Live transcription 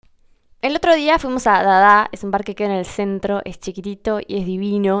El otro día fuimos a Dada, es un bar que queda en el centro, es chiquitito y es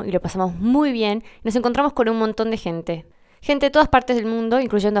divino y lo pasamos muy bien. Nos encontramos con un montón de gente. Gente de todas partes del mundo,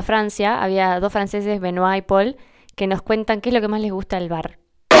 incluyendo a Francia. Había 2 franceses, Benoit y Paul, que nos cuentan qué es lo que más les gusta del bar.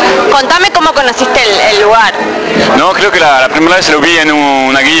 Contame cómo conociste el lugar. No, creo que la primera vez lo vi en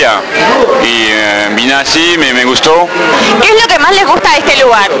una guía y vine así, me gustó. ¿Qué es lo que más les gusta de este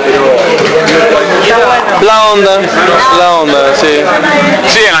lugar? La onda, sí.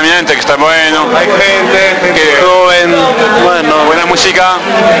 Sí, el ambiente que está bueno. Hay gente que joven, bueno, Buena música.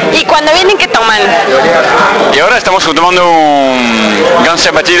 ¿Y cuando vienen qué toman? Y ahora estamos tomando un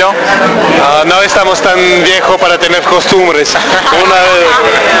ganso batido. no estamos tan viejos para tener costumbres.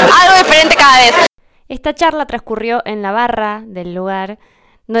 Algo diferente cada vez. Esta charla transcurrió en la barra del lugar,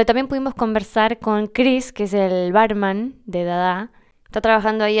 donde también pudimos conversar con Chris, que es el barman de Dada. Está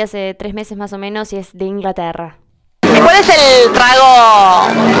trabajando ahí hace 3 meses más o menos y es de Inglaterra. ¿Cuál es el trago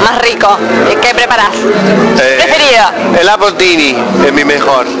más rico que preparás? ¿Preferido? El Appletini es mi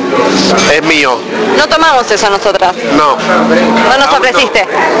mejor, es mío. No tomamos eso nosotras. No. No nos ofreciste.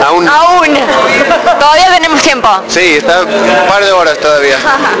 Aún. Todavía tenemos tiempo. Sí, está un par de horas todavía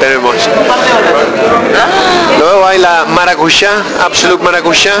tenemos. Luego hay la maracuyá, Absolute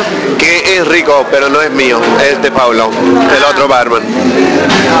maracuyá, que es rico, pero no es mío, es de Paulo, el otro barman.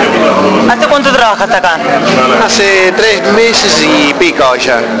 ¿Hace cuánto trabajas acá? Hace 3 meses y pico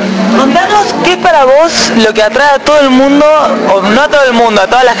ya. Contanos qué es para vos lo que atrae a todo el mundo, o no a todo el mundo, a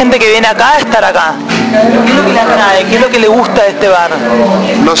toda la gente que viene acá a estar acá. ¿Qué es lo que le atrae? ¿Qué es lo que le gusta de este bar?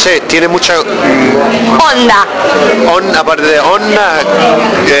 No sé, tiene mucha Onda. aparte de onda,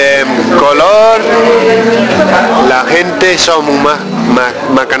 color, la gente son más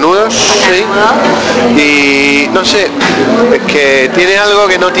macanudos, ¿sí? Y no sé, es que tiene algo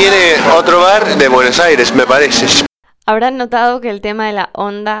que no tiene otro bar de Buenos Aires, me parece. Habrán notado que el tema de la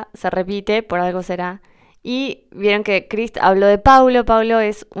onda se repite, por algo será. Y vieron que Chris habló de Paulo. Paulo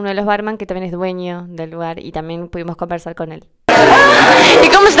es uno de los barman que también es dueño del lugar y también pudimos conversar con él. ¿Y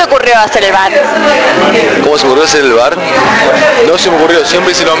cómo se te ocurrió hacer el bar? ¿Cómo se me ocurrió hacer el bar? No se me ocurrió,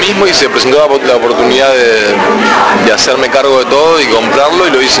 siempre hice lo mismo y se presentó la oportunidad de hacerme cargo de todo y comprarlo y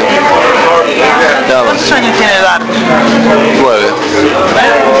lo hice. Nada más. ¿Cuántos años tiene el bar? 9.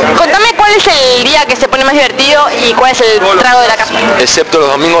 Contame cuál es el día que se pone más divertido y cuál es el trago de la casa. Excepto los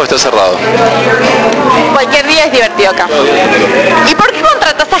domingos está cerrado. Cualquier día es divertido acá. ¿Y por qué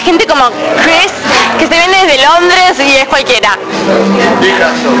contratás a gente como Chris, que se viene desde Londres y es cualquiera?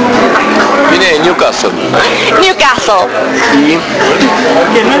 Vine de Newcastle. Newcastle.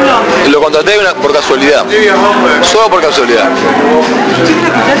 Y lo contraté por casualidad. Solo por casualidad.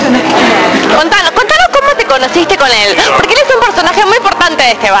 Contanos cómo te conociste con él, porque él es un personaje muy importante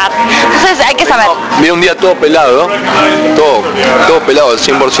de este bar. Entonces hay que saber. Vine un día todo pelado, todo pelado al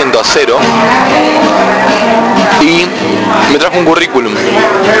 100% a cero. Y me trajo un currículum.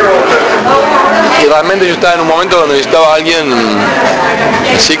 Y realmente yo estaba en un momento donde necesitaba a alguien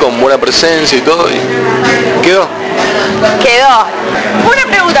así con buena presencia y todo, y quedó. Una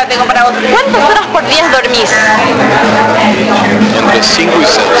pregunta tengo para vos. ¿Cuántas horas por día dormís? Entre 5 y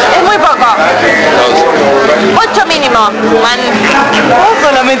 6. Es muy poco. 8 mínimo. Vos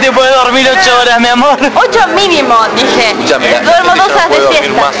solamente podés dormir 8 horas, mi amor. 8 mínimo, dije. Duermo 2 horas de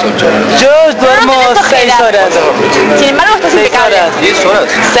siesta. Yo duermo No tenés 6 ojeras. horas. Sin embargo, estás 6 impecable. horas. 10 horas.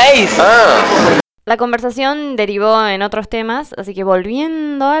 6. La conversación derivó en otros temas, así que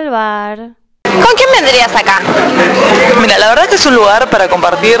volviendo al bar. ¿Con quién vendrías acá? Mira, la verdad que es un lugar para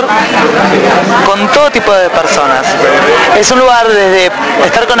compartir con todo tipo de personas. Es un lugar desde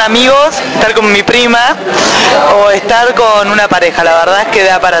estar con amigos, estar con mi prima o estar con una pareja. La verdad es que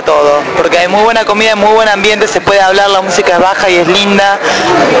da para todo, porque hay muy buena comida, muy buen ambiente, se puede hablar, la música es baja y es linda,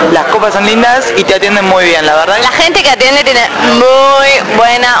 las copas son lindas y te atienden muy bien, la verdad. La gente que atiende tiene muy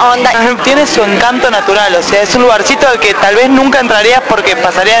buena onda. Tiene su encanto natural, o sea, es un lugarcito al que tal vez nunca entrarías porque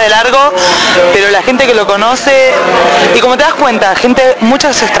pasaría de largo, pero la gente que lo conoce, y como te das cuenta,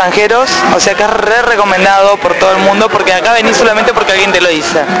 muchos extranjeros, o sea que es re recomendado por todo el mundo, porque acá venís solamente porque alguien te lo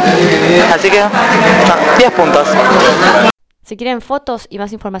dice. Así que, 10 puntos. Si quieren fotos y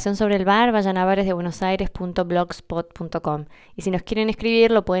más información sobre el bar, vayan a baresdebuenosaires.blogspot.com. Y si nos quieren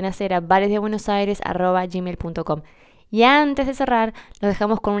escribir, lo pueden hacer a baresdebuenosaires@gmail.com. Y antes de cerrar, los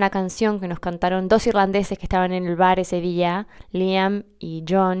dejamos con una canción que nos cantaron 2 irlandeses que estaban en el bar ese día, Liam y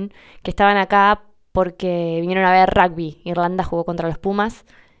John, que estaban acá porque vinieron a ver rugby. Irlanda jugó contra los Pumas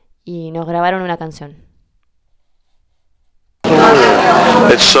y nos grabaron una canción.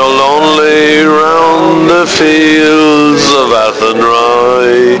 It's so lonely round the fields of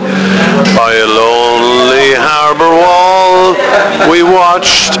Athenry. By a lonely harbour wall we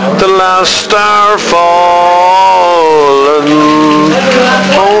watched the last star fall. And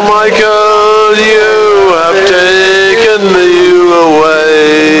oh Michael, you have taken you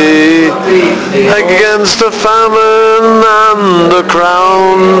away. Against the famine and the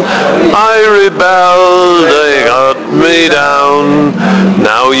crown I rebelled, they got me down.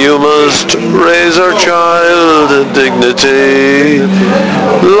 Now you must raise our child in dignity.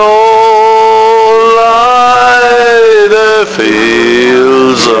 Low lie the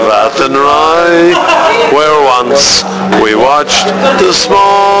fields of Athenry, where once we watched the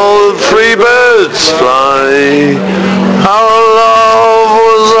small free birds fly. Our love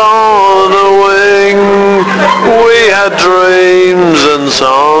was on a wing, we had dreams and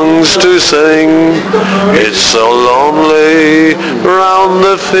songs to sing. It's so lonely round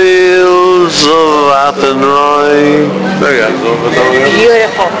the fields of Athenry.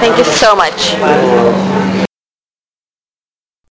 Beautiful. Thank you so much.